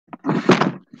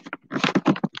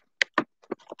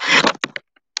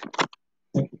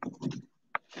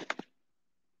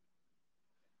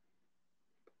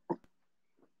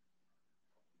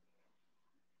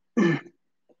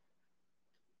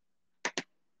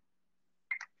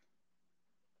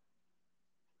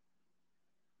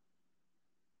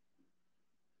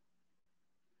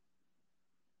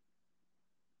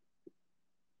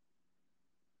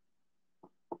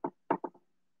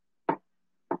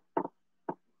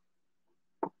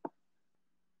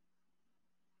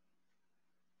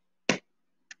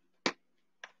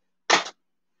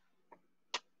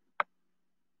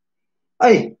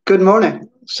Hi, good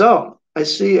morning. So I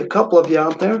see a couple of you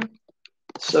out there.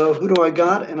 So who do I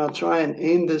got? And I'll try and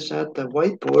aim this at the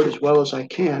whiteboard as well as I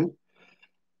can.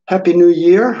 Happy New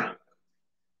Year.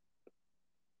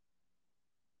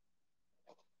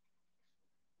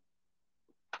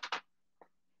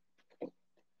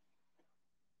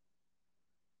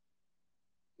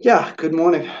 Yeah, good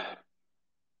morning.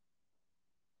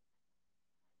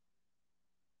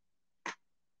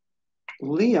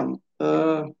 Liam.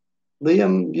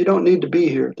 Liam, you don't need to be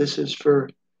here. This is for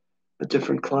a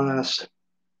different class.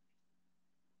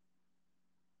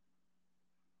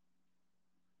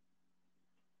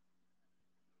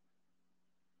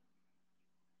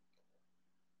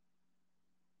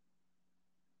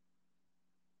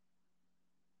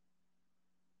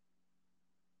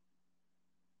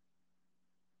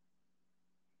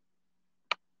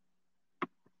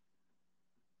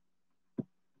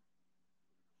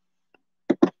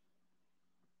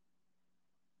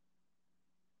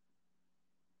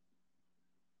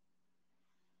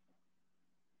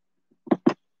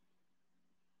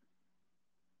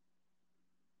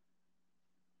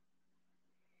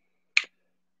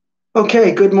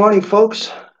 Okay, good morning, folks.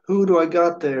 Who do I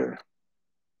got there?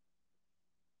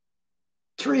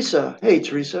 Teresa. Hey,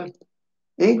 Teresa.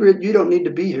 Ingrid, you don't need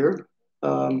to be here.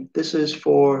 This is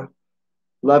for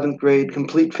 11th grade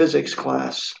complete physics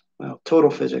class, well,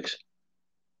 total physics.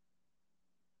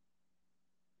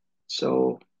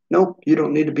 So, nope, you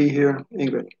don't need to be here,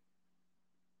 Ingrid.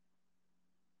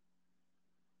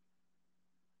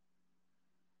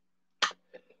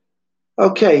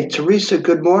 Okay, Teresa,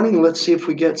 good morning. Let's see if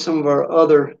we get some of our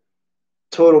other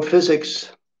total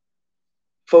physics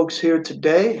folks here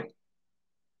today.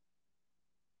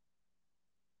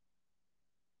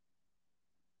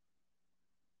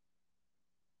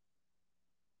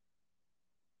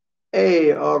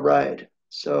 Hey, all right.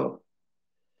 So,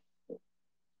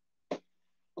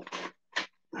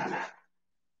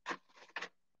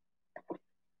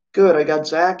 good. I got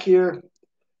Zach here.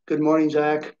 Good morning,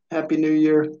 Zach. Happy New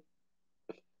Year.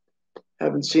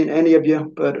 Haven't seen any of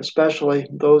you, but especially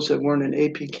those that weren't in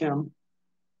AP Chem.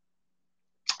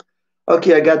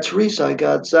 Okay, I got Teresa. I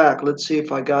got Zach. Let's see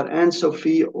if I got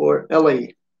Anne-Sophie or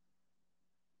Ellie.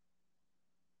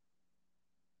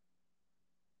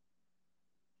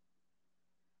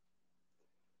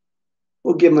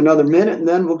 We'll give them another minute and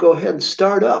then we'll go ahead and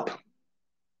start up.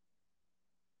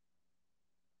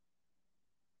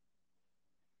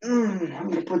 I'm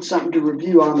going to put something to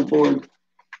review on the board.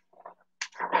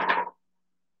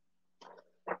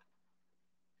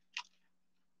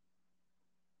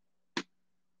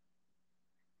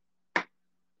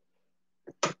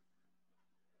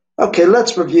 Okay,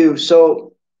 let's review.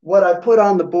 So what I put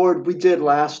on the board we did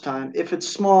last time. If it's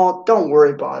small, don't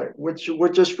worry about it. We're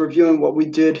just reviewing what we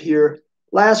did here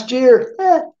last year.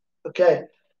 Okay,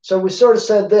 so we sort of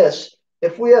said this.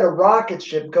 If we had a rocket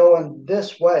ship going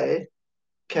this way,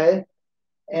 okay,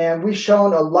 and we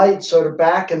shone a light sort of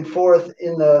back and forth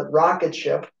in the rocket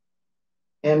ship,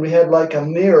 and we had like a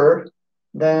mirror,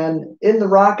 then in the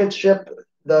rocket ship,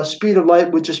 the speed of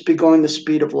light would just be going the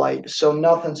speed of light. So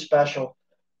nothing special.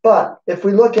 But if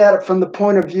we look at it from the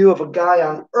point of view of a guy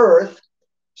on Earth,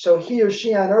 so he or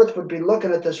she on Earth would be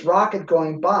looking at this rocket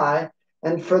going by,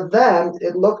 and for them,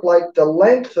 it looked like the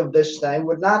length of this thing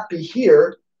would not be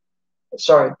here.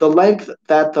 Sorry, the length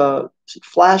that the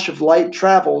flash of light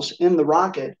travels in the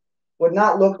rocket would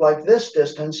not look like this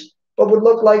distance, but would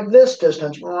look like this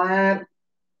distance.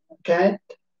 Okay,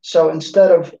 so instead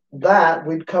of that,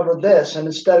 we'd cover this, and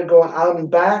instead of going out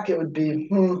and back, it would be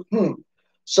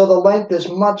So the length is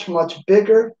much, much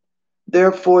bigger.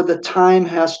 Therefore, the time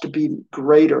has to be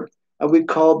greater. And we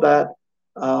call that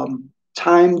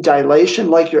time dilation,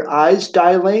 like your eyes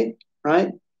dilate,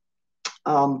 right?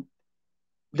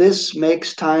 This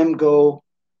makes time go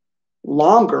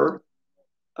longer,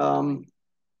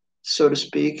 so to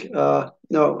speak.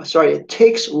 No, sorry, it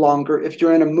takes longer if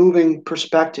you're in a moving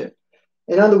perspective.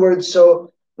 In other words,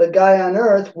 so the guy on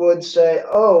Earth would say,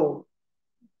 oh,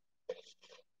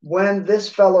 when this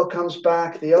fellow comes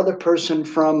back, the other person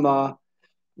from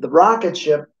the rocket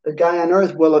ship, the guy on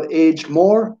Earth will have aged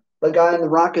more. The guy on the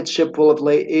rocket ship will have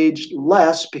aged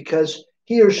less because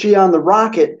he or she on the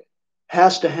rocket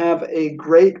has to have a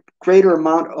greater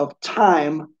amount of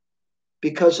time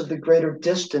because of the greater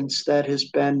distance that has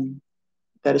been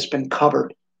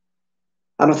covered.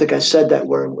 I don't think I said that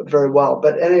word very well,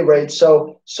 but at any rate,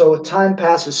 so time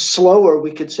passes slower,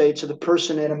 we could say, to the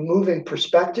person in a moving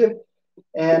perspective,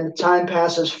 and time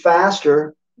passes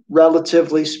faster,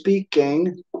 relatively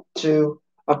speaking, to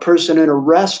a person in a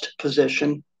rest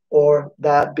position, or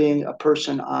that being a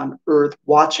person on Earth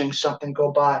watching something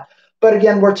go by. But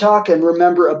again, we're talking,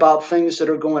 remember, about things that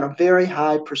are going a very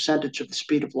high percentage of the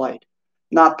speed of light.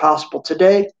 Not possible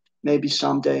today, maybe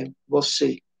someday. We'll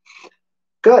see.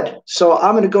 Good. So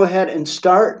I'm going to go ahead and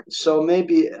start. So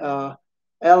maybe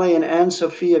Ellie and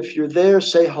Anne-Sophie, if you're there,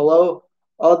 say hello.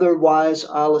 Otherwise,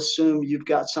 I'll assume you've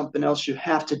got something else you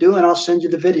have to do, and I'll send you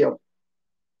the video.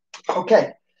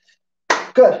 Okay.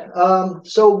 Good.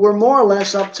 So we're more or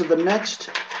less up to the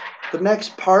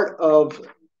next part of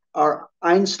our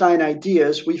Einstein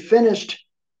ideas. We finished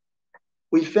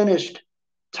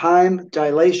time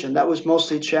dilation. That was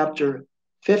mostly chapter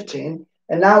 15.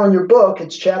 And now in your book,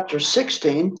 it's chapter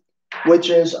 16, which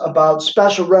is about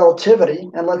special relativity.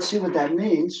 And let's see what that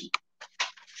means.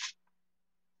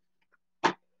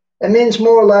 It means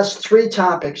more or less 3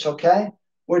 topics, okay?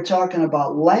 We're talking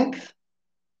about length.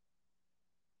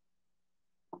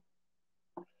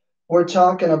 We're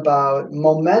talking about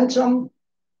momentum.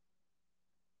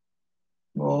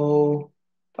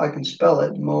 If I can spell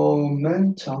it,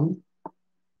 momentum.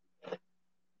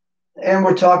 And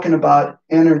we're talking about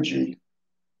energy.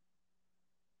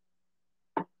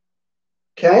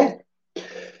 Okay?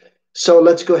 So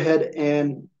let's go ahead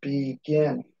and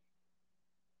begin.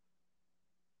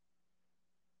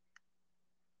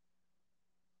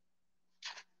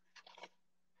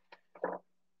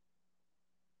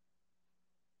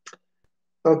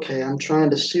 Okay, I'm trying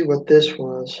to see what this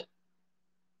was.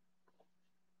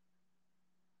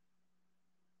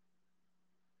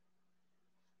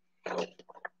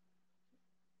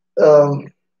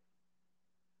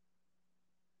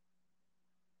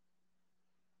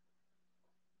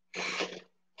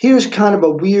 Here's kind of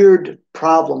a weird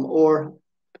problem or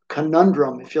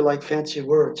conundrum, if you like fancy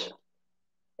words.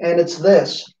 And it's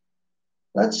this.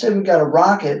 Let's say we got a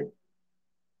rocket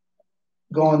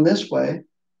going this way,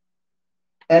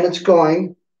 and it's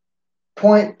going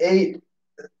 0.8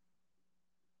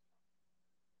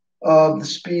 of the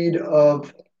speed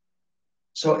of,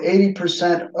 so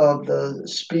 80% of the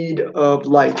speed of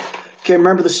light. Okay,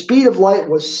 remember the speed of light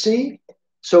was c.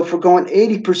 So if we're going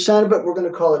 80% of it, we're going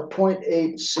to call it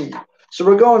 0.8 c. So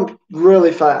we're going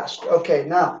really fast. Okay,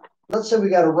 now let's say we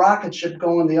got a rocket ship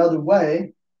going the other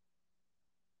way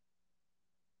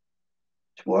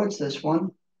towards this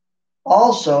one,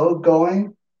 also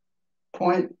going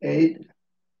 0.8.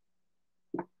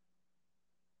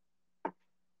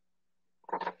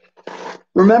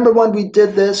 Remember when we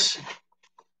did this?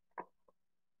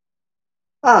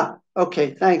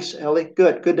 Okay, thanks, Ellie.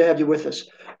 Good to have you with us.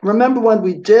 Remember when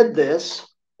we did this,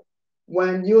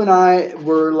 when you and I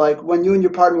were like, when you and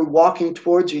your partner were walking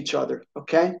towards each other,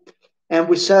 okay? And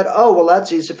we said, oh, well,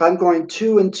 that's easy. If I'm going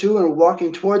 2 and 2 and we're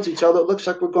walking towards each other, it looks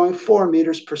like we're going 4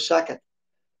 meters per second.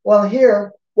 Well,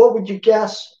 here, what would you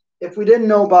guess? If we didn't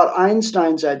know about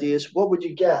Einstein's ideas, what would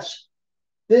you guess?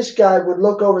 This guy would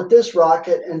look over at this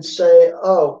rocket and say,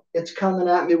 oh, it's coming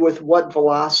at me with what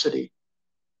velocity?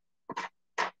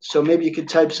 So maybe you could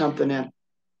type something in.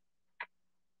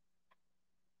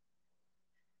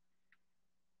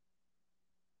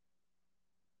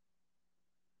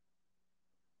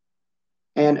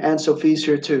 And Sophie's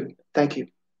here too. Thank you.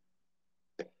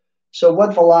 So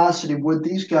what velocity would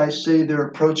these guys say they're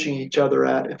approaching each other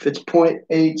at if it's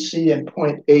 0.8 c and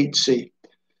 0.8 c?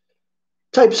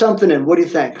 Type something in. What do you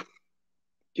think?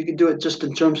 You can do it just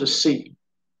in terms of c.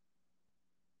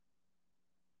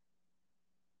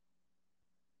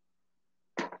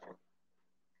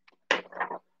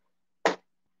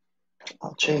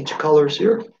 I'll change colors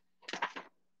here.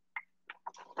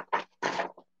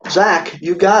 Zach,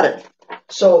 you got it.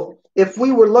 So if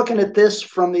we were looking at this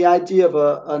from the idea of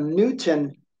a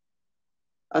Newton,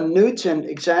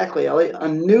 exactly, Ellie, a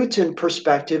Newton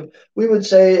perspective, we would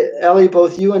say, Ellie,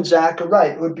 both you and Zach are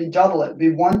right. It would be double it. It would be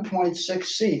 1.6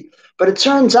 c. But it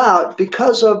turns out,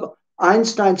 because of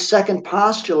Einstein's second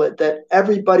postulate that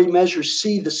everybody measures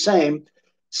c the same,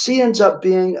 c ends up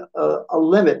being a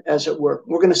limit, as it were.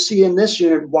 We're going to see in this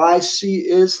unit why c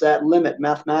is that limit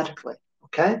mathematically,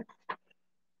 okay?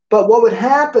 But what would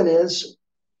happen is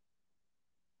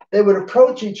they would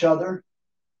approach each other.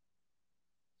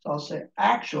 So I'll say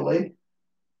actually,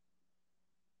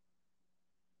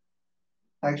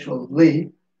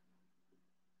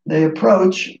 they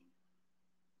approach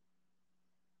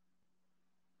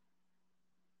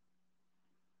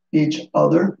each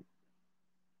other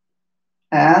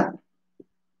at,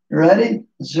 you ready?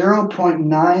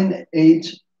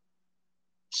 0.98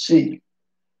 c.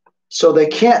 So they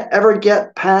can't ever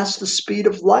get past the speed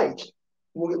of light.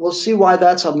 We'll see why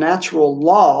that's a natural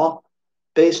law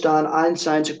based on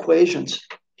Einstein's equations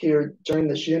here during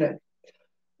this unit.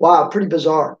 Wow, pretty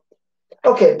bizarre.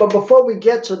 Okay, but before we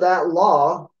get to that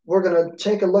law, we're going to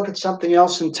take a look at something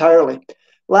else entirely.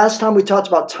 Last time we talked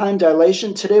about time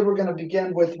dilation. Today we're going to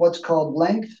begin with what's called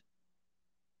length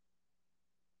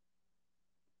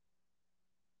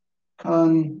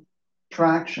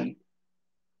contraction.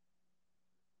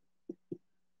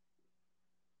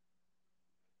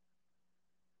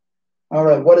 All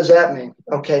right, what does that mean?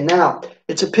 Okay, now,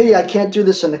 it's a pity I can't do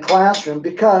this in the classroom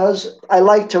because I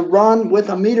like to run with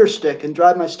a meter stick and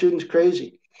drive my students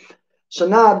crazy. So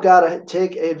now I've got to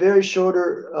take a very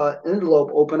shorter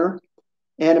envelope opener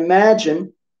and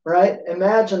imagine, right?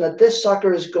 Imagine that this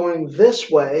sucker is going this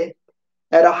way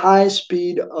at a high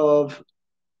speed of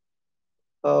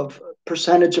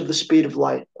percentage of the speed of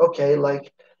light. Okay,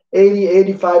 like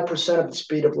 80, 85% of the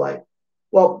speed of light.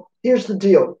 Well, here's the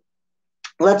deal.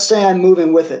 Let's say I'm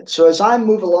moving with it. So as I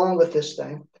move along with this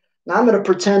thing, now I'm going to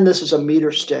pretend this is a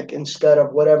meter stick instead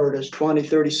of whatever it is, 20,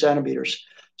 30 centimeters.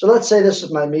 So let's say this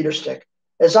is my meter stick.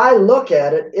 As I look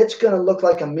at it, it's going to look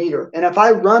like a meter. And if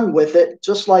I run with it,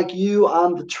 just like you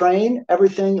on the train,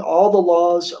 everything, all the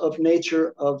laws of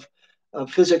nature of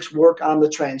physics work on the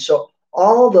train. So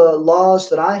all the laws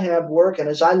that I have work. And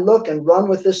as I look and run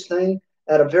with this thing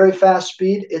at a very fast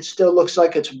speed, it still looks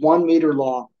like it's 1 meter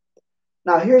long.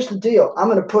 Now, here's the deal. I'm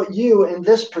going to put you in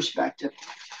this perspective.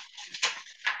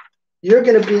 You're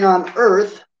going to be on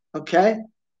Earth, okay?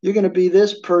 You're going to be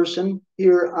this person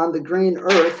here on the green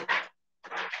Earth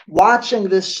watching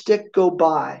this stick go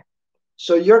by.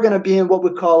 So you're going to be in what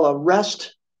we call a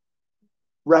rest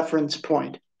reference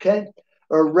point, okay?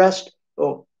 Or rest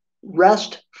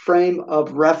frame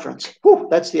of reference. Whew,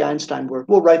 that's the Einstein word.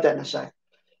 We'll write that in a sec.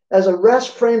 As a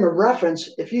rest frame of reference,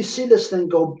 if you see this thing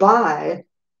go by,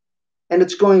 and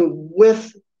it's going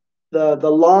with the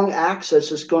long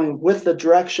axis is going with the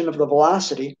direction of the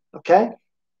velocity, okay?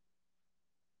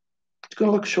 It's going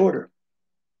to look shorter.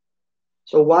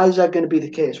 So why is that going to be the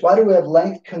case? Why do we have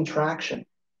length contraction?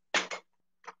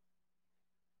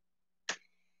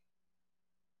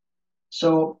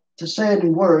 So to say it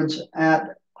in words, at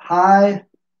high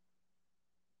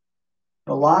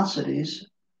velocities,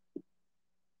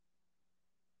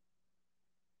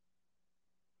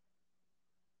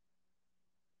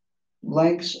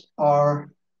 lengths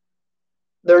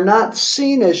they're not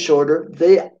seen as shorter,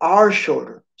 they are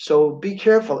shorter. So be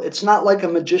careful. It's not like a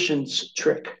magician's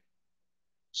trick.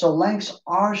 So lengths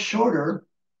are shorter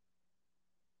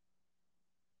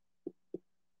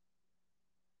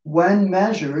when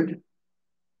measured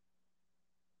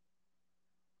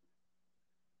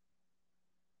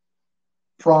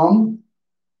from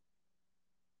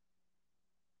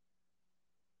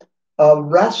a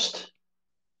rest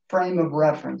frame of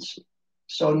reference.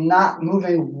 So not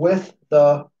moving with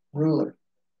the ruler.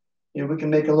 You know, we can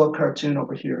make a little cartoon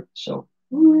over here. So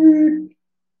 1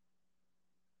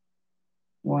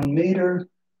 meter.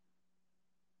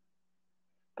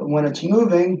 But when it's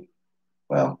moving,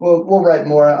 well, we'll write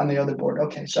more on the other board.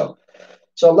 Okay, so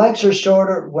lengths are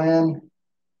shorter when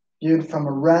viewed from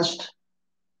a rest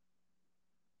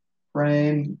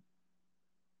frame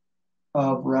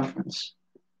of reference.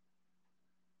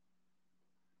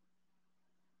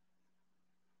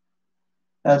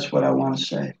 That's what I want to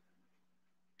say.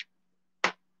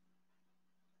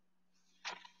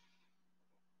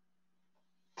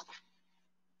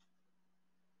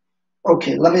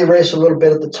 Okay, let me erase a little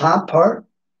bit at the top part.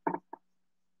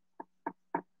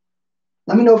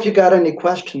 Let me know if you got any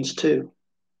questions too.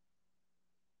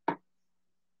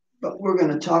 But we're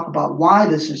going to talk about why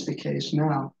this is the case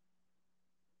now.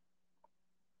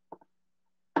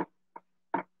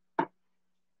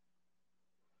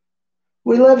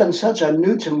 We live in such a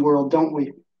Newton world, don't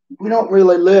we? We don't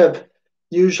really live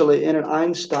usually in an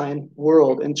Einstein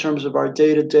world in terms of our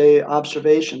day-to-day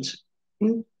observations,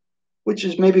 which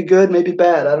is maybe good, maybe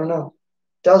bad. I don't know.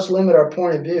 It does limit our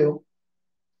point of view.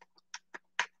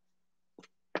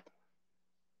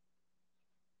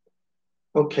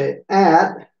 Okay,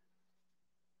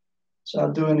 so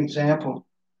I'll do an example.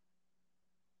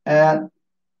 At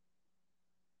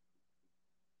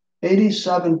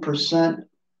 87%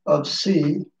 of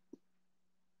C,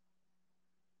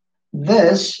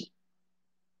 this,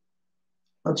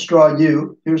 let's draw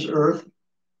you, here's Earth.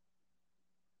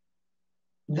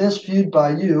 This viewed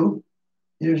by you,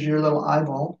 here's your little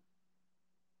eyeball.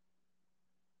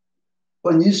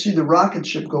 When you see the rocket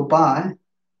ship go by,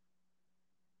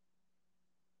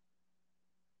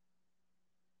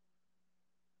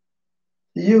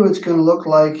 to you it's going to look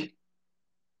like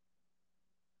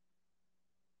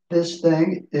this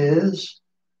thing is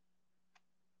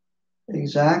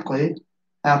exactly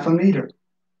half a meter.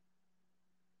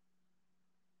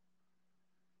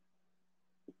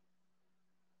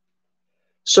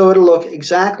 So it'll look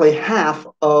exactly half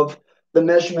of the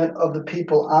measurement of the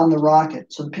people on the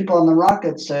rocket. So the people on the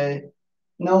rocket say,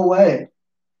 no way.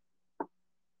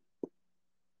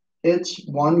 It's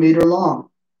 1 meter long.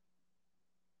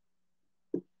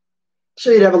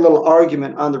 So you'd have a little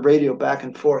argument on the radio back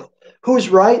and forth. Who's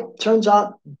right? Turns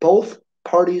out both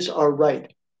parties are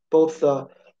right. Both the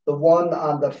one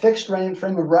on the fixed frame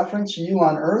of reference, you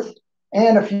on Earth,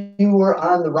 and if you were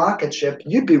on the rocket ship,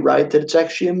 you'd be right that it's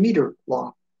actually a meter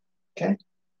long. Okay.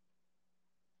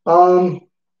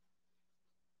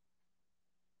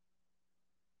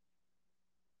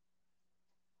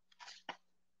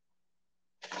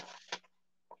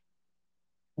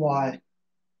 Why?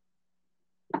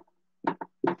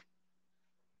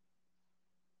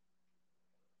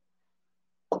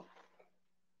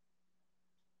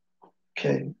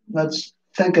 Okay, let's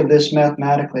think of this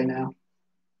mathematically now.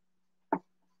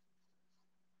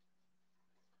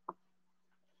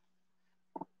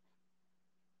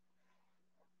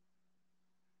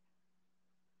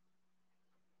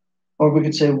 Or we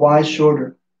could say y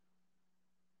shorter.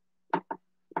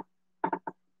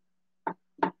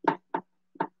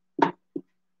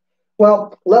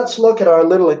 Well, let's look at our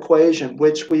little equation,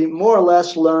 which we more or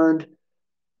less learned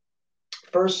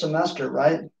first semester,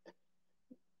 right?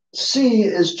 C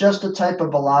is just a type of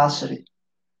velocity.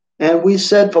 And we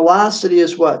said velocity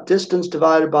is what? Distance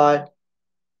divided by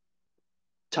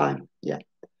time. Yeah.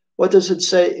 What does it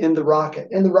say in the rocket?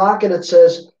 In the rocket, it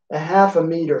says a half a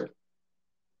meter.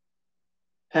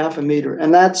 Half a meter.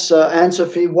 And that's,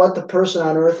 Anne-Sophie, what the person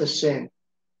on Earth is seeing.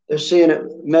 They're seeing it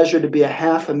measured to be a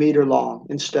half a meter long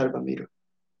instead of a meter.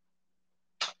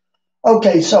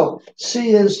 Okay, so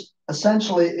C is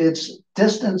essentially its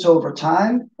distance over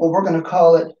time, or we're going to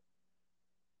call it,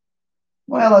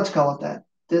 well, let's call it that,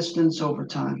 distance over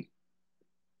time.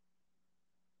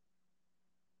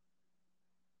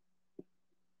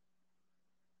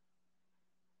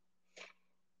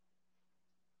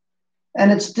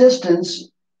 And its distance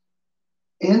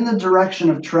in the direction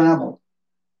of travel.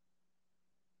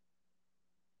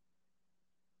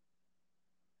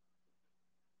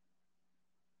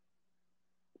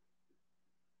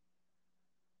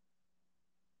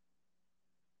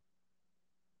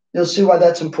 You'll see why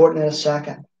that's important in a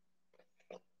second.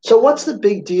 So what's the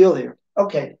big deal here?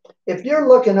 Okay, if you're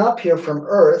looking up here from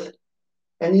Earth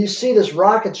and you see this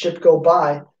rocket ship go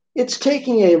by, it's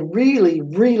taking a really,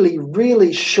 really,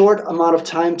 really short amount of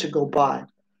time to go by.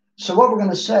 So what we're going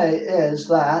to say is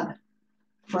that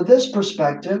for this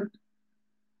perspective,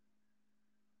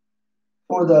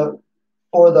 for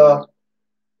the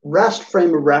rest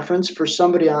frame of reference for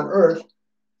somebody on Earth,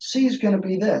 C is going to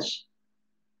be this.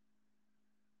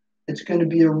 It's going to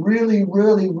be a really,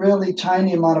 really, really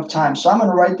tiny amount of time. So I'm going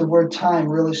to write the word time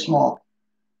really small.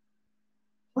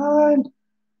 Time.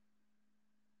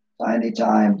 Tiny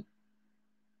time.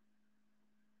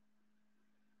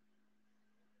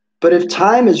 But if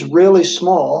time is really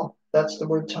small, that's the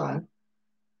word time.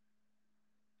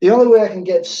 The only way I can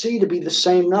get C to be the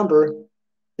same number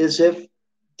is if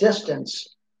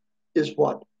distance is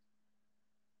what?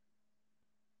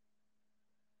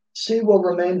 C will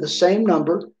remain the same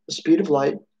number, the speed of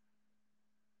light.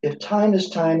 If time is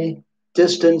tiny,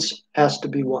 distance has to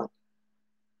be what?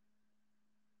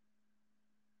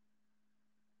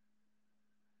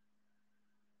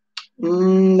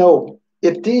 No.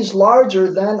 If D is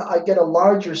larger, then I get a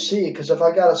larger C, because if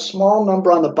I got a small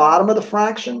number on the bottom of the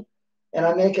fraction and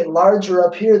I make it larger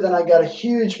up here, then I got a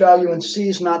huge value and C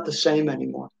is not the same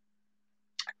anymore.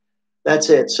 That's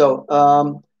it. So,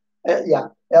 yeah,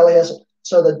 Ellie has it.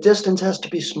 So the distance has to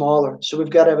be smaller. So we've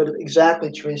got to have it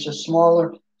exactly, Teresa.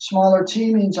 Smaller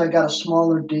T means I got a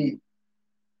smaller D.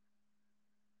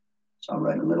 So I'll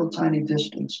write a little tiny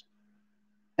distance.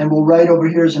 And we'll write over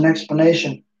here as an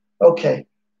explanation. Okay.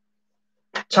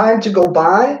 Time to go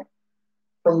by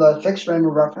from the fixed frame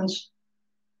of reference.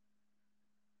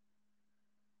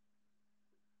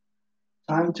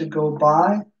 Time to go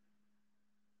by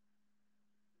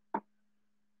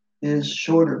is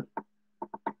shorter.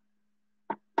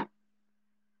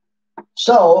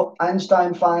 So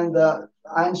Einstein found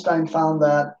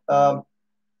that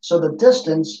so the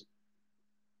distance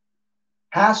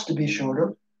has to be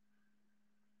shorter.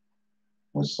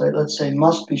 Let's say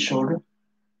must be shorter.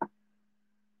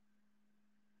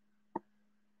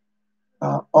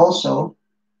 Also,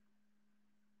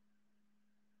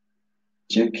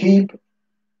 to keep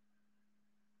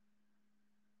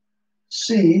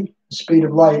C, the speed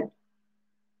of light,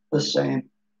 the same.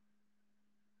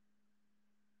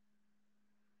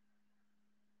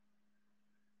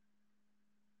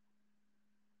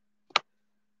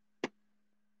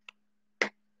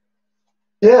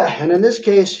 Yeah, and in this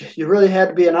case, you really had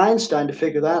to be an Einstein to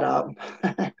figure that out.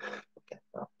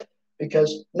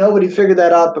 Because nobody figured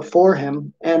that out before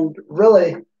him. And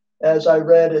really, as I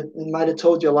read, it might have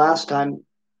told you last time,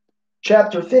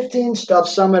 chapter 15 stuff,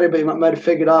 somebody might have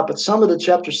figured out, but some of the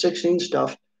chapter 16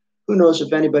 stuff, who knows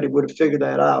if anybody would have figured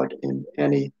that out in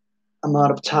any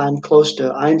amount of time close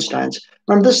to Einstein's.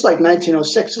 Remember, this is like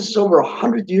 1906. This is over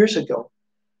 100 years ago.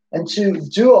 And to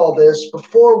do all this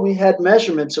before we had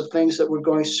measurements of things that were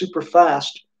going super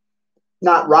fast,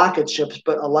 not rocket ships,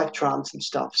 but electrons and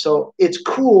stuff. So it's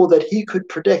cool that he could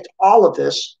predict all of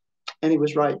this, and he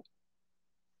was right.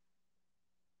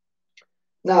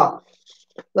 Now,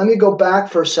 let me go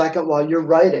back for a second while you're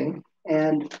writing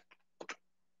and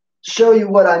show you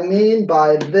what I mean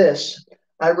by this.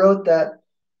 I wrote that,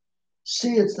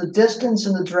 see, it's the distance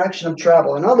and the direction of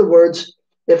travel. In other words,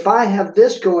 if I have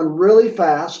this going really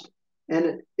fast,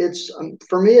 and it's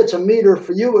for me, it's a meter.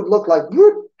 For you, it would look like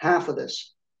whoop, half of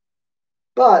this.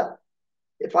 But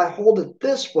if I hold it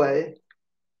this way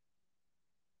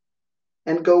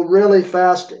and go really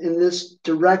fast in this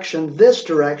direction,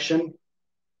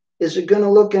 is it going to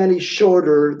look any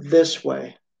shorter this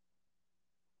way?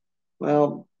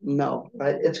 Well, no,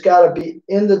 right? It's got to be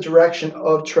in the direction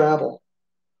of travel.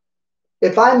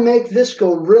 If I make this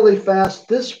go really fast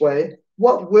this way,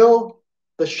 what will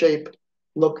the shape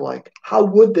look like? How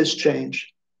would this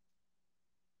change?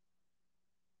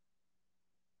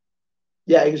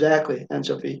 Yeah, exactly,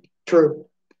 Enzo. True.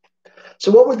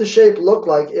 So what would the shape look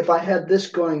like if I had this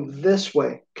going this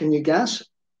way? Can you guess?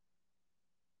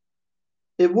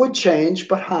 It would change,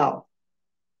 but how?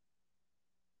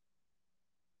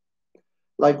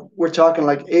 Like we're talking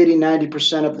like 80,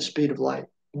 90% of the speed of light.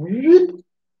 And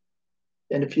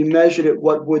if you measured it,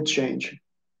 what would change?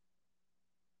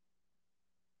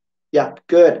 Yeah,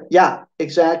 good. Yeah,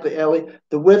 exactly, Ellie.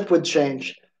 The width would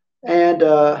change. And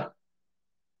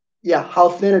yeah, how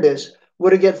thin it is.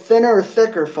 Would it get thinner or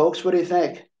thicker, folks? What do you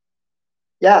think?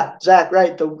 Yeah, Zach,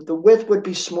 right. The width would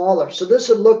be smaller. So this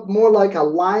would look more like a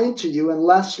line to you and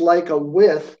less like a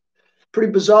width.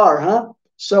 Pretty bizarre, huh?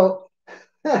 So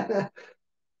to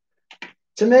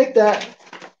make that,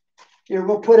 here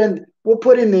we'll put in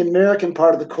the American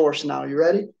part of the course now. You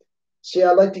ready? See,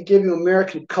 I like to give you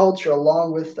American culture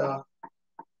along with the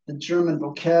German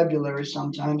vocabulary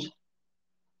sometimes.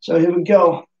 So here we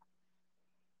go.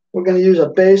 We're going to use a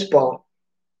baseball.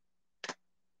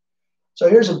 So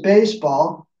here's a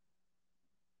baseball.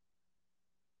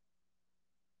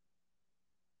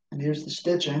 And here's the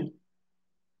stitching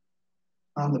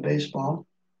on the baseball.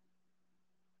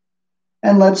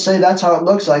 And let's say that's how it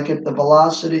looks like if the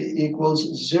velocity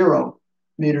equals 0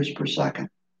 meters per second.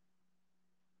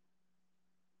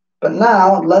 But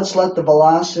now let's let the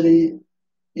velocity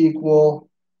equal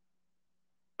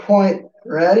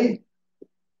ready?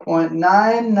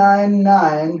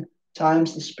 0.999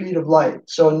 times the speed of light.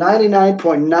 So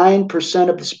 99.9%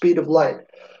 of the speed of light.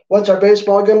 What's our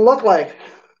baseball going to look like?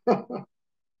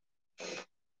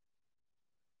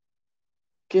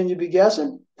 Can you be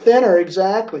guessing? Thinner,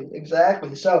 exactly.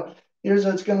 So here's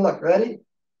how it's going to look. Ready?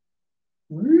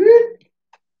 You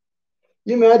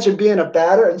imagine being a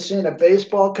batter and seeing a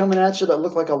baseball coming at you that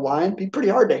looked like a line? It'd be pretty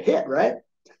hard to hit, right?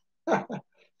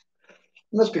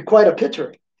 Must be quite a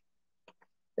pitcher.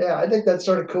 Yeah, I think that's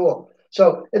sort of cool.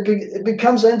 So it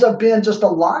ends up being just a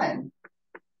line.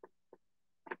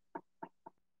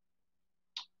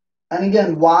 And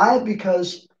again, why?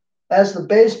 Because as the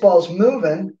baseball's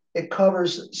moving, it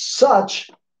covers such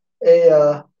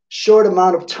a short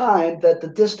amount of time that the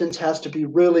distance has to be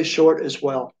really short as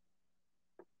well.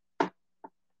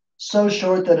 So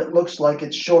short that it looks like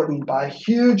it's shortened by a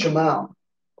huge amount.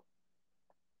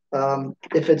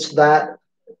 If it's that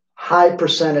high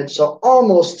percentage, so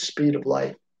almost speed of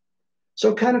light.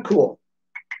 So kind of cool.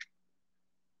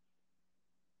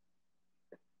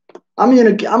 I'm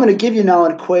gonna give you now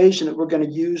an equation that we're going to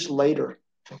use later.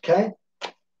 Okay?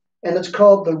 And it's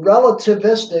called the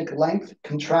relativistic length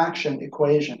contraction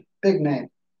equation. Big name.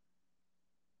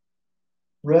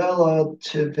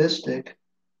 Relativistic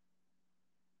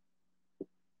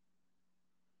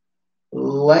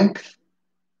length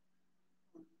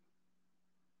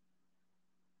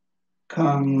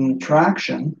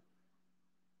contraction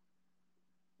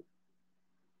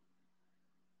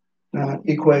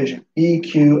equation,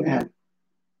 EQN.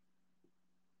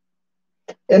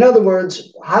 In other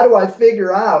words, how do I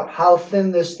figure out how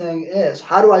thin this thing is?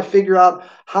 How do I figure out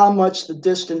how much the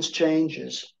distance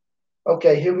changes?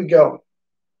 Okay, here we go.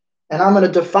 And I'm going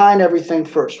to define everything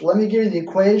first. Let me give you the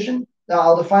equation. Now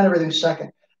I'll define everything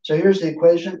second. So here's the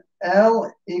equation.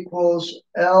 L equals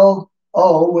LO,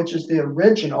 which is the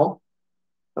original.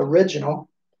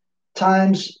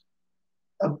 times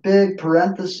a big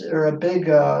parenthesis or a big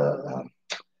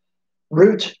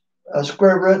root, a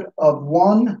square root of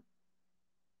 1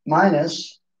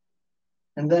 minus,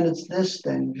 and then it's this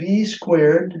thing, v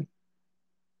squared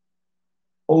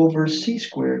over c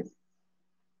squared.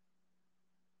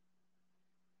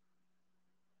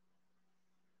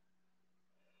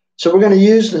 So we're going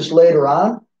to use this later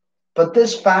on, but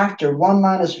this factor, 1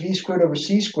 minus v squared over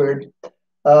c squared,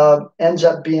 ends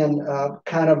up being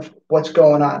kind of what's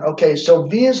going on. Okay, so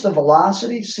v is the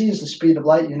velocity, c is the speed of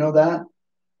light, you know that.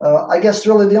 I guess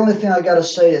really the only thing I got to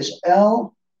say is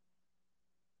L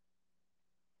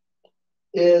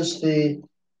is the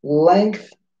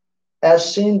length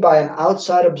as seen by an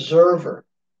outside observer.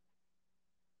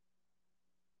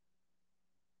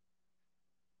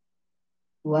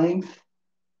 Length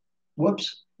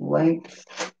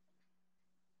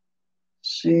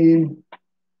seen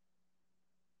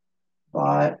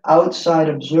by outside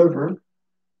observer.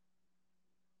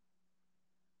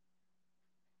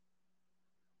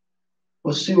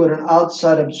 We'll see what an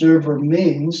outside observer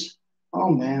means. Oh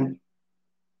man,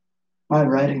 my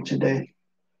writing today.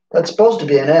 That's supposed to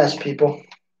be an S, people.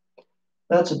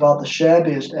 That's about the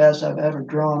shabbiest S I've ever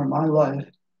drawn in my life.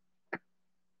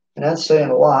 And that's saying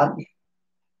a lot.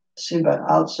 Seen by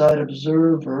outside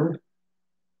observer.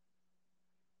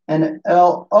 And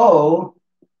LO,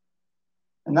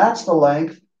 and that's the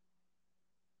length.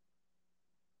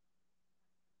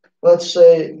 Let's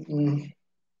say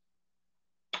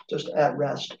just at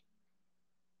rest.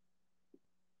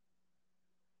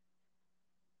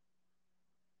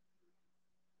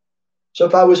 So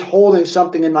if I was holding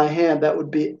something in my hand, that would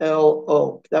be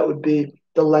LO. That would be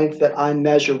the length that I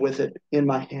measure with it in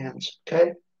my hands,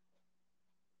 okay?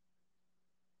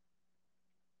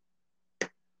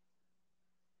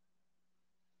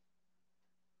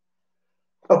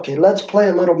 Okay, let's play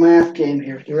a little math game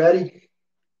here. You ready?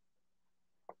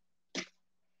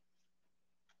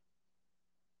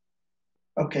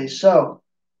 Okay, so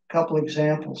a couple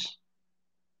examples.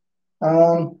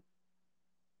 At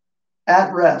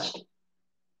rest,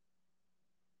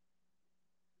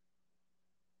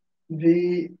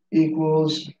 V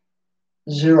equals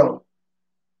 0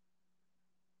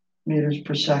 meters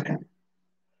per second.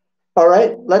 All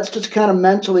right, let's just kind of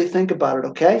mentally think about it,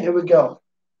 okay? Here we go.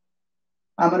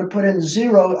 I'm going to put in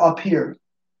 0 up here.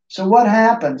 So what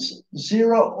happens?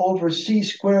 0 over c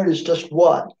squared is just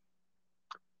what?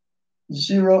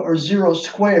 0 or 0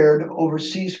 squared over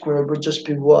c squared would just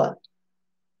be what?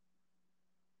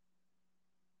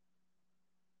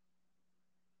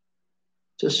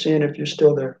 Just seeing if you're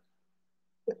still there.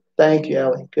 Thank you,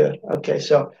 Ellie. Good. Okay,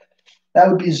 so that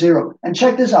would be 0. And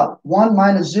check this out. 1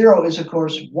 minus 0 is, of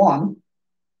course, 1.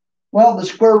 Well, the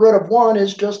square root of 1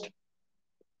 is just,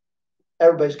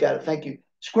 everybody's got it. Thank you.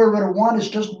 Square root of 1 is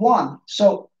just 1.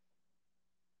 So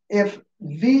if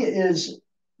v is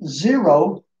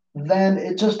 0, then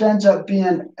it just ends up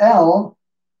being L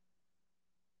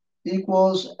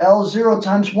equals L0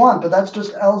 times 1. But that's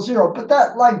just L0. But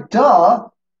that, like, duh.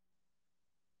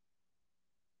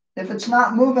 If it's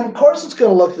not moving, of course it's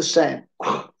going to look the same.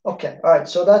 Okay, all right,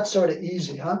 so that's sort of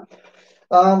easy, huh?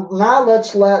 Now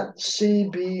let's let C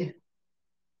be,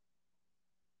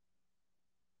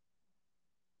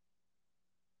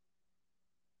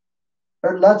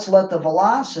 or let's let the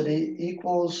velocity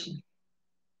equals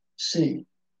C.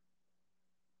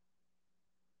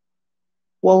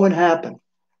 What would happen?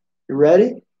 You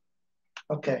ready?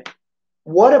 Okay.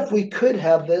 What if we could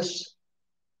have this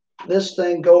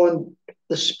thing going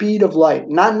the speed of light,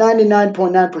 not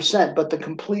 99.9%, but the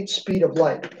complete speed of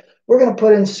light? We're going to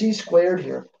put in C squared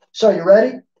here. So you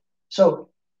ready? So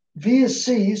V is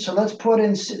C, so let's put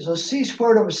in C. So C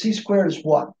squared over C squared is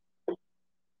what?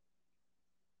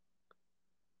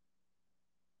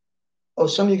 Oh,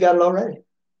 some of you got it already.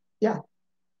 Yeah.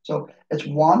 So it's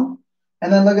 1.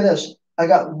 And then look at this. I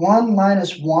got 1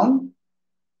 minus 1,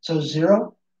 so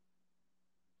 0.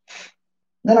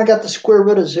 Then I got the square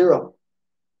root of 0.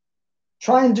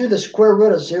 Try and do the square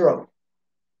root of 0.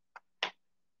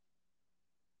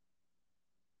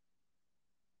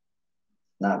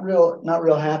 Not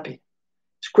real happy.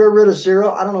 Square root of 0,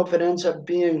 I don't know if it ends up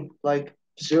being like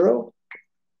 0.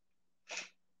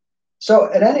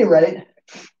 So at any rate,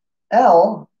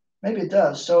 L, maybe it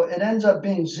does. So it ends up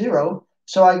being 0.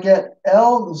 So I get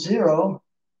L0,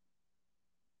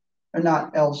 or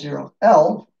not L0,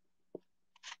 L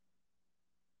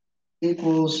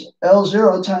equals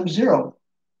L0 times 0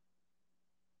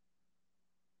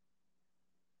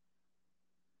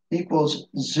 equals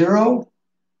 0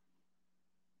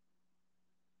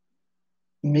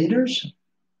 meters.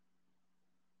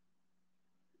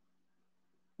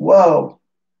 Whoa.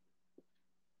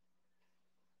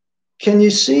 Can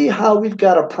you see how we've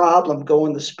got a problem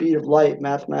going the speed of light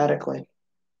mathematically?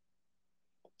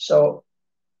 So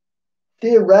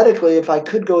theoretically, if I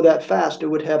could go that fast, it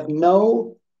would have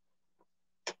no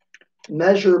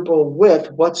measurable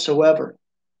width whatsoever.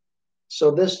 So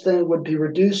this thing would be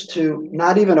reduced to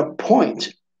not even a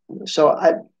point. So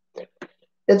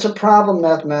it's a problem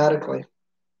mathematically.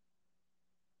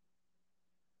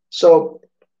 So,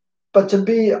 but to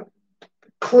be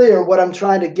clear, what I'm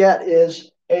trying to get is,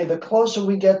 hey, the closer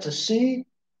we get to C,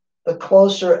 the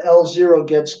closer L0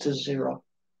 gets to 0.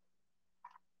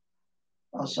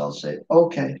 So I'll say,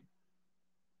 okay,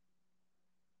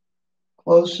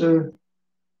 closer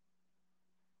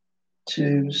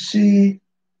to C,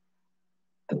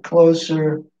 the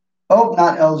closer, oh,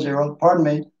 not L0, pardon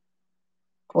me,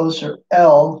 closer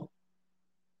L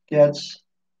gets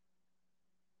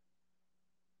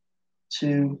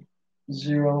to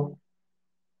 0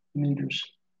 meters.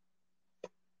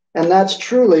 And that's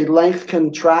truly length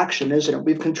contraction, isn't it?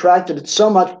 We've contracted it so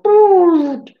much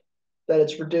that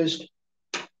it's reduced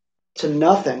to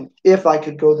nothing if I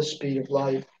could go the speed of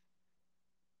light.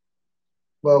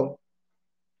 Well,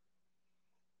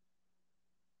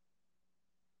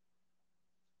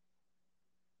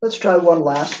 let's try one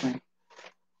last thing.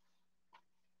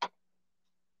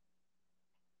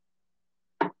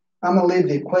 I'm going to leave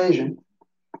the equation,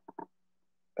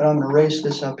 but I'm going to erase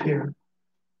this up here,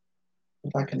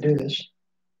 if I can do this.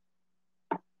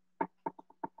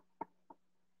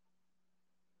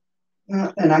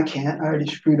 And I can't. I already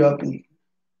screwed up and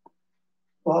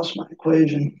lost my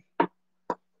equation.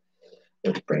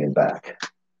 Let's bring it back.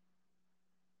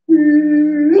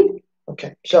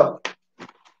 Okay, so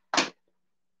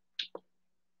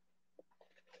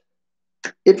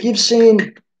if you've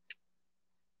seen,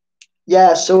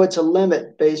 yeah, so it's a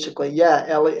limit basically. Yeah,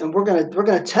 Ellie, and we're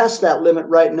gonna test that limit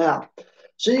right now.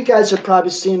 So you guys have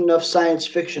probably seen enough science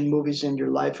fiction movies in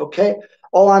your life, okay?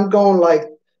 Oh, I'm going like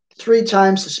 3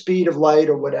 times the speed of light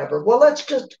or whatever. Well, let's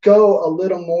just go a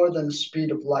little more than the speed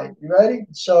of light. You ready?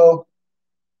 So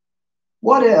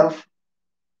what if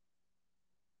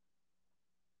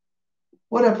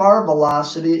our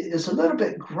velocity is a little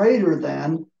bit greater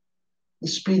than the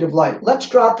speed of light? Let's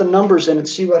drop the numbers in and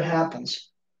see what happens.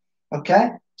 Okay?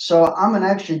 So I'm going to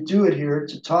actually do it here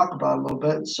to talk about a little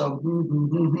bit. So,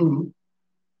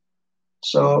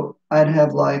 so I'd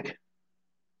have like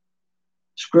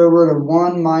square root of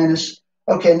 1 minus.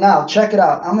 Okay, now check it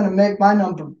out. I'm going to make my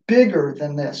number bigger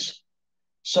than this.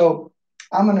 So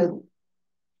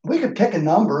we could pick a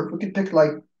number. We could pick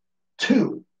like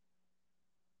 2.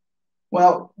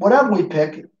 Well, whatever we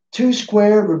pick, 2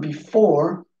 squared would be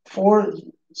 4.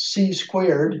 4c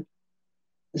squared.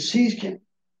 The c's can,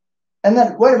 and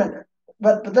then, wait a minute.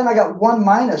 But then I got 1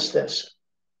 minus this.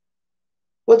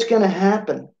 What's going to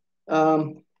happen?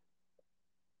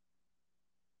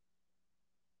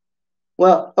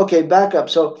 Well, okay, back up.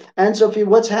 So, and Sophie,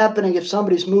 what's happening if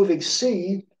somebody's moving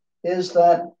C is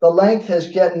that the length is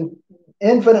getting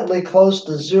infinitely close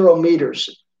to 0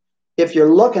 meters. If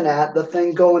you're looking at the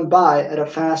thing going by at a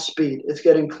fast speed, it's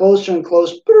getting closer and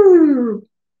closer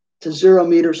to 0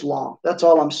 meters long. That's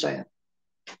all I'm saying.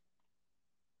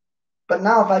 But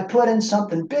now if I put in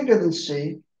something bigger than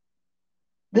C,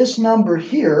 this number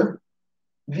here,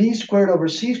 V squared over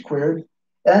C squared,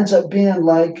 ends up being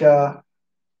like,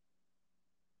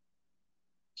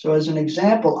 so as an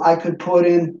example, I could put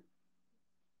in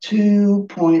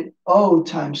 2.0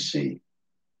 times C.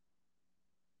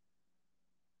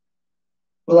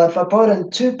 Well, if I put in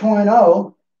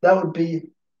 2.0, that would be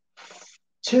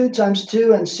 2 times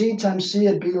 2, and C times C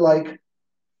would be like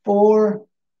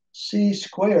 4C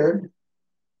squared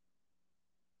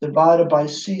divided by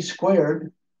C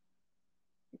squared.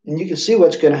 And you can see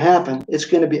what's going to happen. It's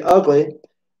going to be ugly.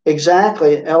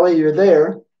 Exactly, Ellie, you're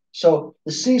there. So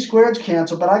the C squareds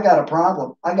cancel, but I got a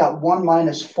problem. I got 1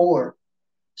 minus 4.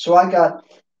 So I got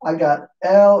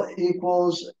L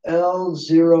equals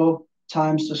L0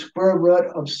 times the square root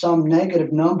of some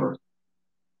negative number.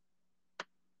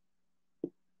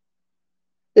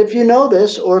 If you know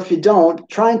this, or if you don't,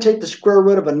 try and take the square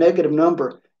root of a negative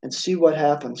number and see what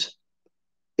happens.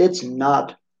 It's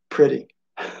not pretty,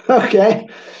 okay?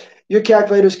 Your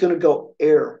calculator is going to go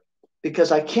error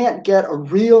because I can't get a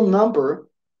real number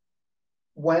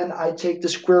when I take the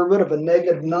square root of a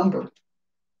negative number.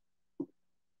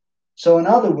 So in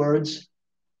other words,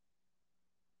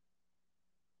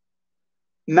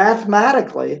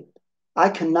 mathematically, I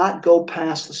cannot go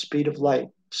past the speed of light.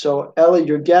 So Ellie,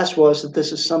 your guess was that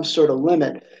this is some sort of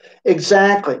limit.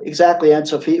 Exactly, Aunt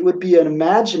Sophie. It would be an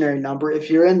imaginary number. If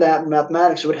you're in that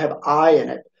mathematics, it would have I in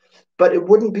it, but it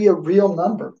wouldn't be a real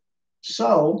number.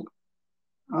 So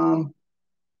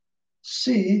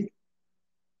C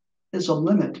is a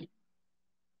limit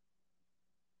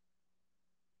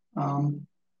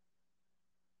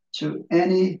to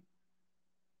any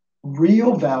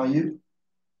real value.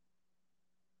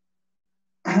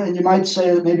 And you might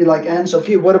say that maybe like n, so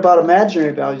P, what about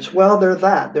imaginary values? Well,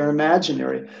 they're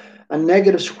imaginary. A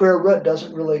negative square root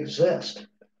doesn't really exist.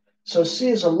 So C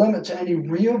is a limit to any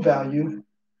real value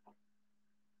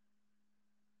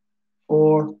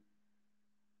for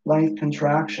length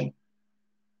contraction.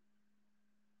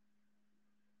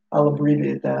 I'll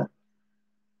abbreviate that.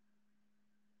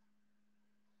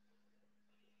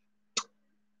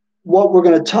 What we're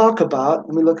going to talk about,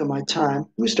 let me look at my time.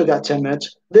 We still got 10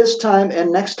 minutes. This time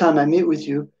and next time I meet with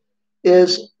you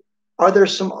is, are there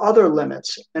some other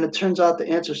limits? And it turns out the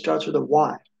answer starts with a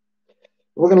Y.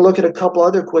 We're going to look at a couple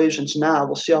other equations now.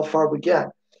 We'll see how far we get.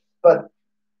 But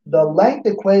the length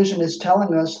equation is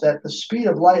telling us that the speed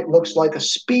of light looks like a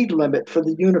speed limit for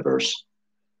the universe.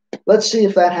 Let's see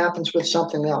if that happens with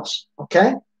something else,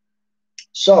 okay?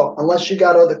 So unless you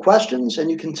got other questions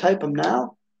and you can type them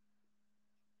now,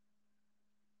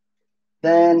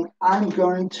 then I'm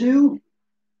going to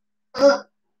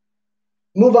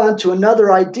move on to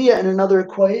another idea and another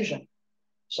equation.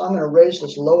 So I'm going to erase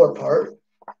this lower part.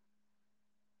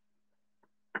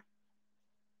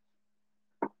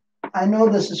 I know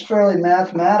this is fairly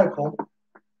mathematical,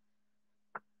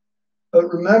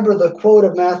 but remember the quote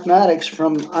of mathematics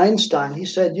from Einstein. He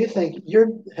said, you think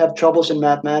you have troubles in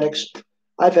mathematics.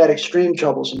 I've had extreme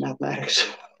troubles in mathematics.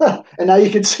 And now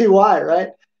you can see why, right?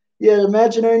 He had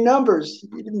imaginary numbers.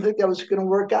 He didn't think that was going to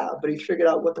work out, but he figured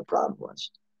out what the problem was.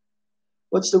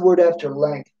 What's the word after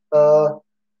length?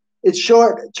 It's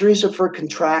short, Teresa, for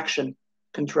contraction.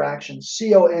 Contraction,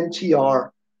 CONTR.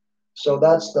 So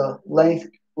that's the length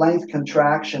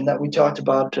contraction that we talked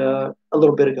about a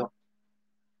little bit ago.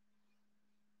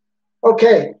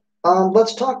 Okay,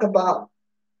 let's talk about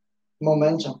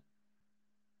momentum.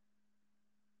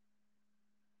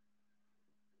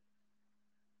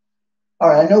 All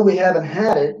right, I know we haven't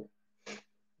had it,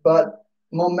 but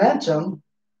momentum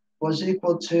was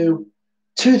equal to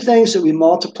two things that we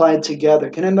multiplied together.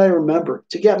 Can anybody remember?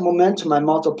 To get momentum, I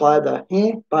multiply the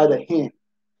h by the h.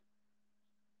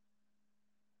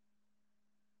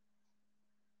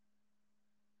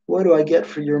 What do I get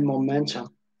for your momentum?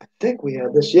 I think we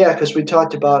had this. Yeah, because we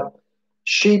talked about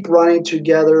sheep running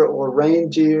together or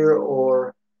reindeer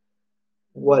or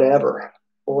whatever,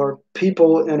 or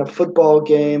people in a football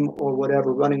game or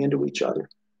whatever running into each other.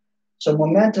 So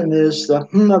momentum is the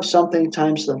of something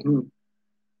times the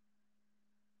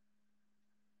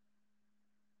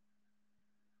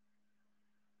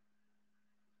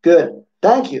Good.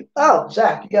 Thank you. Oh,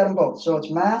 Zach, you got them both. So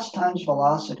it's mass times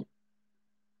velocity.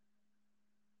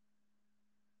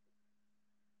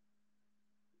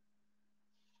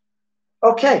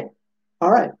 Okay.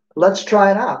 All right. Let's try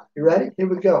it out. You ready? Here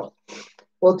we go.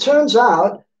 Well, it turns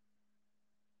out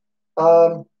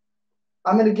I'm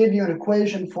going to give you an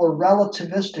equation for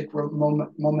relativistic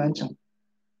momentum.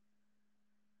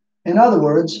 In other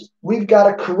words, we've got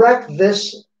to correct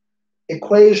this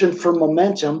equation for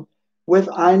momentum with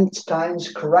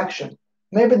Einstein's correction.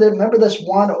 Remember this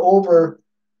 1 over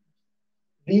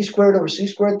v squared over c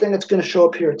squared thing? It's going to show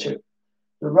up here too.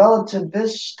 The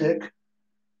relativistic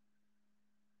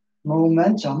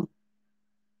momentum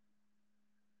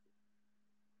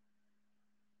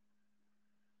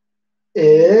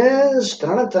is,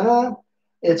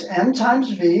 it's m times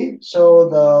v, so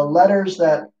the letters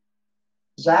that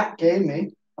Zach gave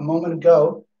me a moment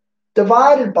ago,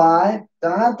 divided by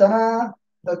the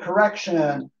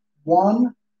correction,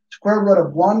 1 square root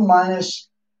of 1 minus,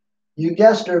 you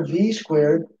guessed it, v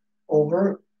squared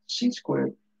over c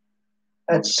squared.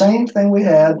 That same thing we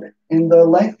had in the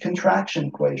length contraction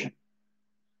equation.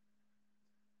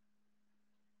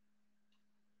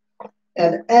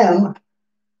 And m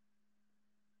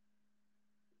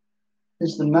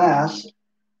is the mass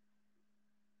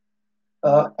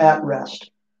at rest.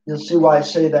 You'll see why I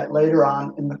say that later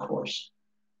on in the course.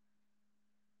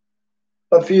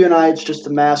 But for you and I, it's just the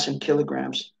mass in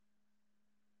kilograms.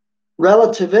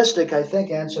 Relativistic, I think,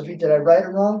 Anne Sophie, did I write it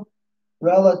wrong?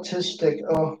 Relativistic,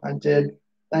 oh, I did.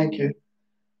 Thank you.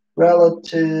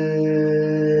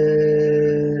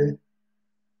 Relativistic.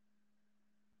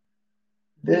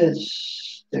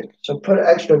 So put an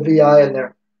extra VI in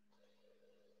there.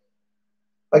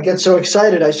 I get so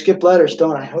excited, I skip letters,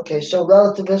 don't I? Okay, so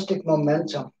relativistic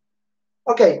momentum.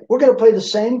 Okay, we're going to play the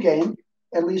same game,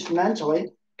 at least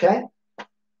mentally, okay?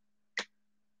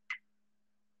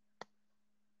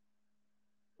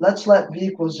 Let's let v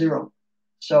equal 0.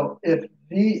 So if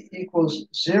v equals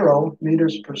 0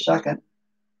 meters per second,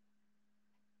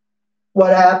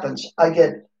 what happens? I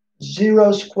get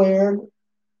 0 squared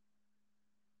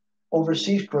over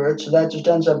c squared, so that just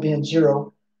ends up being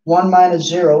 0. 1 minus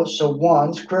 0, so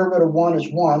 1. Square root of 1 is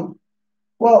 1.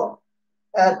 Well,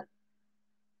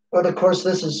 but of course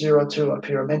this is 0 too up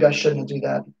here. Maybe I shouldn't do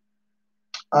that.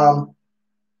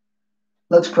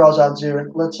 Let's cross out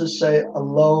 0. Let's just say a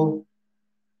low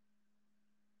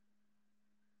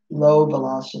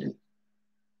velocity.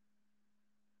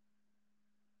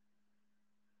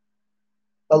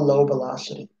 A low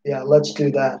velocity. Yeah, let's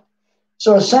do that.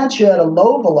 So essentially at a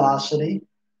low velocity,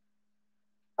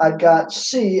 I've got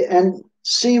c, and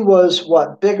c was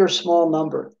what? Big or small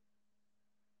number,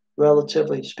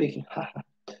 relatively speaking.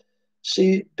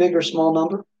 C, big or small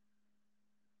number?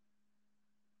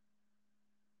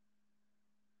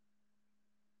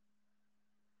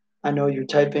 I know you're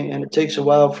typing, and it takes a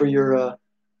while for your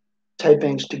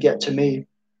typings to get to me.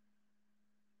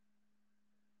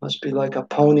 Must be like a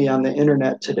pony on the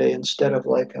internet today instead of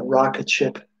like a rocket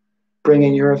ship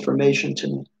bringing your information to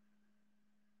me.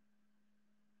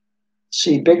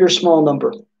 C, big or small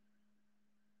number?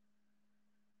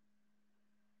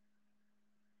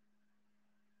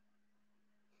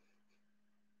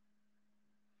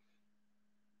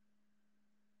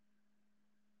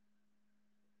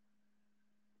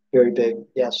 Very big.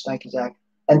 Yes, thank you, Zach.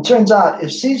 And turns out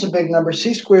if c is a big number,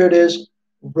 c squared is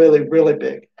really, really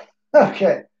big.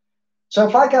 Okay. So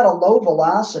if I got a low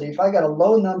velocity, if I got a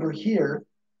low number here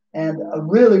and a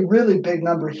really, really big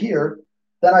number here,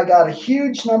 then I got a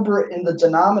huge number in the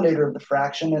denominator of the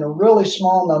fraction and a really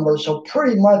small number. So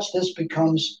pretty much this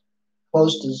becomes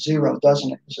close to 0,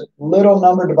 doesn't it? It's a little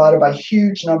number divided by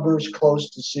huge numbers close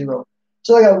to 0.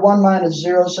 So I got 1 minus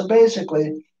 0. So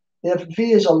basically, if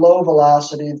v is a low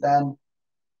velocity, then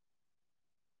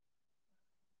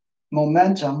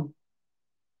momentum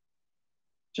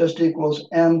just equals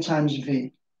m times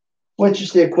v, which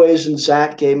is the equation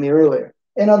Zach gave me earlier.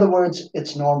 In other words,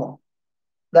 it's normal.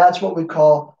 That's what we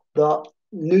call the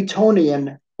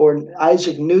Newtonian or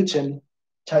Isaac Newton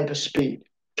type of speed,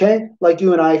 okay? Like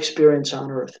you and I experience on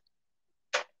Earth.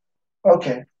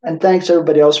 Okay, and thanks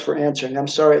everybody else for answering. I'm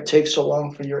sorry it takes so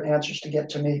long for your answers to get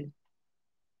to me.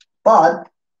 But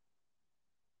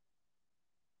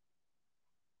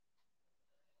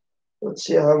let's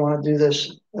see how I want to do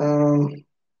this.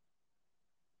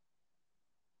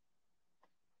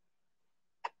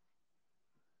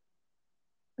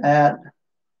 At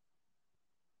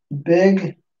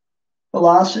big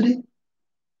velocity.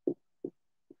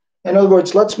 In other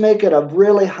words, let's make it a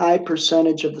really high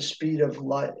percentage of the speed of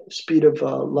light.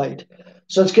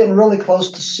 So it's getting really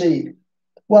close to c.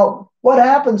 Well, what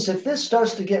happens if this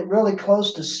starts to get really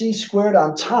close to c squared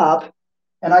on top,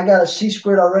 and I got a c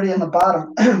squared already in the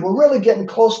bottom? We're really getting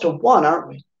close to 1, aren't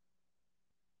we?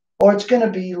 Or it's going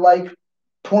to be like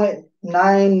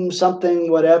 0.9 something,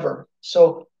 whatever.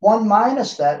 So 1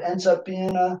 minus that ends up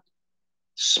being a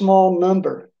small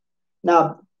number.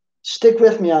 Now, stick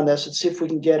with me on this and see if we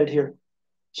can get it here.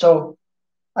 So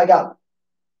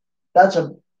that's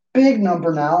a big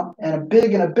number now, and a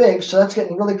big and a big, so that's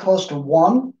getting really close to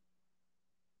 1.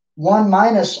 1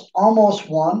 minus almost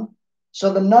 1.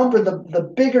 So the number,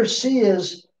 the bigger c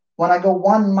is, when I go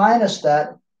 1 minus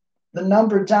that, the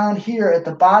number down here at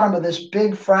the bottom of this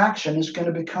big fraction is going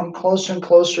to become closer and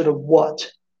closer to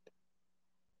what?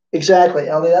 Exactly,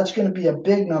 Ellie, that's going to be a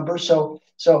big number. So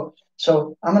I'm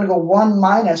going to go 1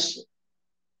 minus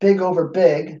big over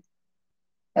big.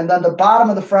 And then the bottom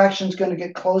of the fraction is going to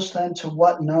get close then to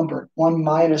what number? 1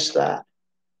 minus that.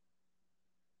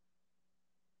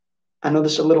 I know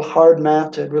this is a little hard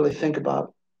math to really think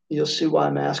about. You'll see why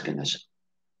I'm asking this.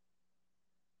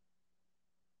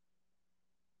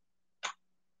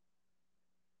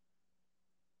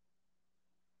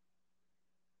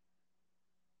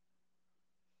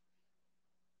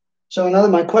 So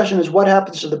my question is, what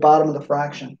happens to the bottom of the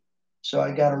fraction? So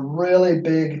I got a really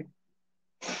big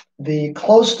v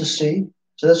close to c.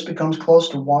 So this becomes close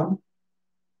to 1.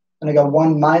 And I got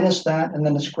 1 minus that, and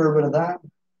then the square root of that.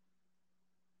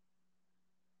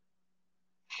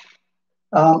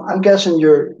 I'm guessing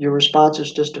your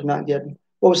responses just have not yet.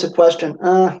 What was the question?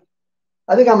 I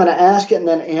think I'm going to ask it and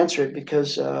then answer it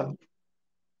because we're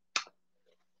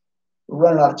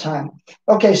running out of time.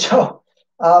 Okay, so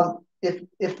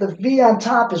if the v on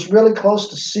top is really close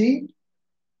to c,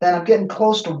 then I'm getting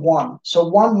close to 1. So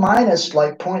 1 minus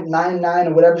like 0.99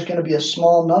 or whatever is going to be a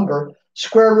small number.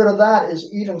 Square root of that is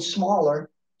even smaller.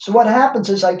 So what happens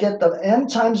is I get the m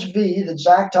times v that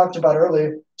Zach talked about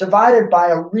earlier divided by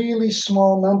a really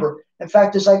small number. In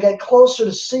fact, as I get closer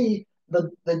to c,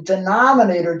 the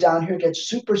denominator down here gets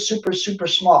super, super, super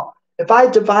small. If I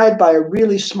divide by a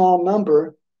really small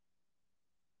number,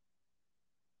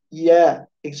 Yeah,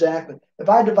 exactly. If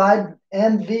I divide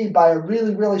MV by a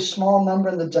really, really small number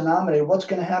in the denominator, what's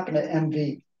going to happen to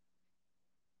MV?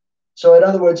 So in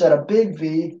other words, at a big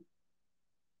V,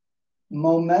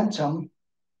 momentum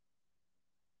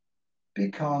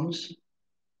becomes,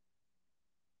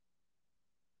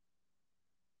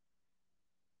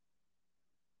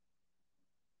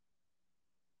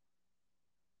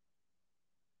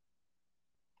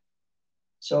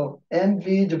 so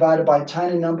MV divided by a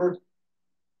tiny number,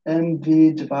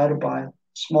 MV divided by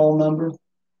small number.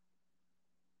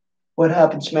 What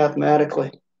happens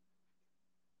mathematically?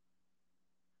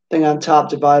 Thing on top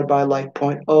divided by like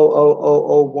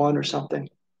 0.00001 or something.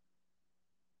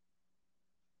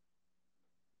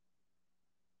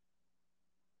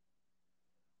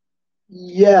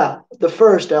 Yeah, the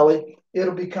first, Ellie.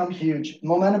 It'll become huge.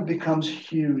 Momentum becomes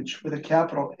huge with a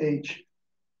capital H.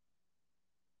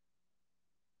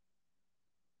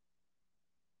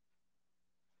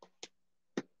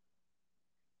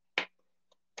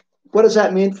 What does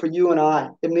that mean for you and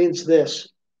I? It means this.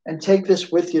 And take this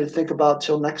with you to think about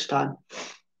till next time.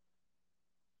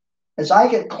 As I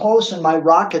get close in my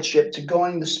rocket ship to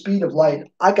going the speed of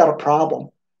light, I got a problem.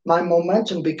 My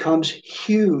momentum becomes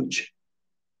huge.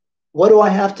 What do I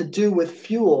have to do with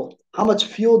fuel? How much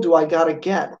fuel do I got to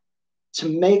get to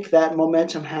make that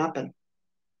momentum happen?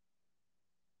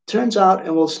 Turns out,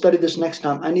 and we'll study this next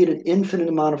time, I need an infinite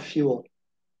amount of fuel.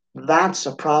 That's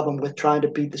a problem with trying to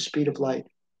beat the speed of light.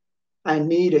 I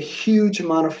need a huge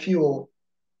amount of fuel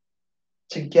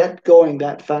to get going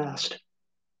that fast.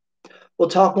 We'll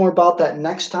talk more about that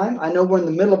next time. I know we're in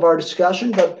the middle of our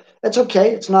discussion, but that's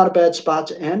okay. It's not a bad spot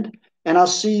to end. And I'll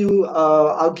see you,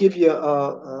 I'll give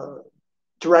you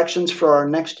directions for our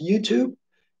next YouTube.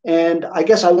 And I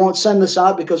guess I won't send this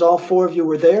out because all four of you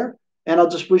were there. And I'll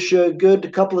just wish you a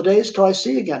good couple of days till I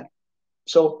see you again.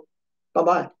 So, bye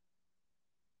bye.